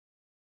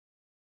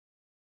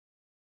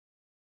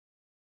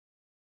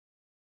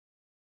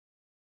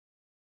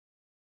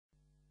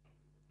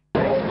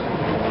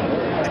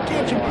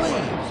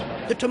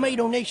The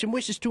Tomayto Nation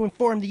wishes to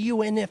inform the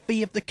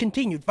UNFE of the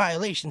continued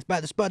violations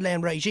by the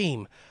Spudland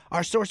Regime.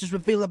 Our sources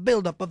reveal a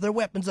buildup of their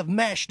weapons of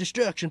mass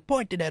destruction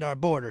pointed at our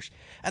borders,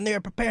 and they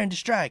are preparing to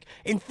strike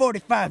in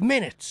 45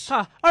 minutes.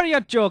 Ha! Are you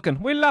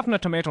joking? We're laughing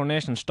at Tomayto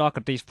Nation stock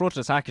at these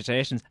fruitless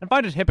accusations and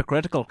find it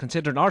hypocritical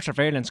considering our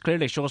surveillance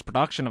clearly shows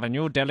production of a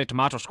new deadly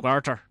tomato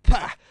squirter.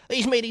 Pah!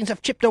 These meetings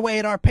have chipped away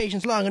at our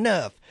patience long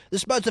enough. The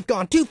Spuds have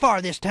gone too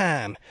far this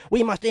time.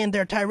 We must end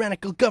their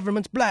tyrannical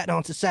government's blight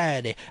on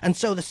society and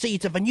sow the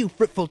seeds of a new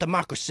fruitful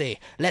democracy.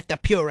 Let the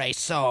puree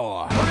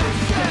soar.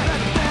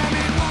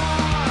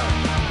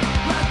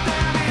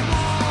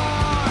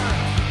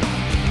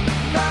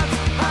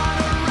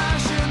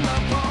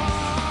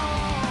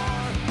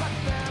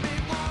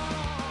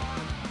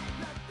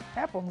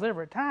 Happens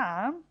every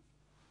time.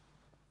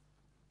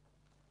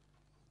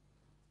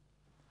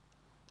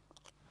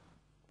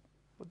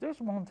 But this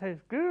one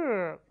tastes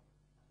good.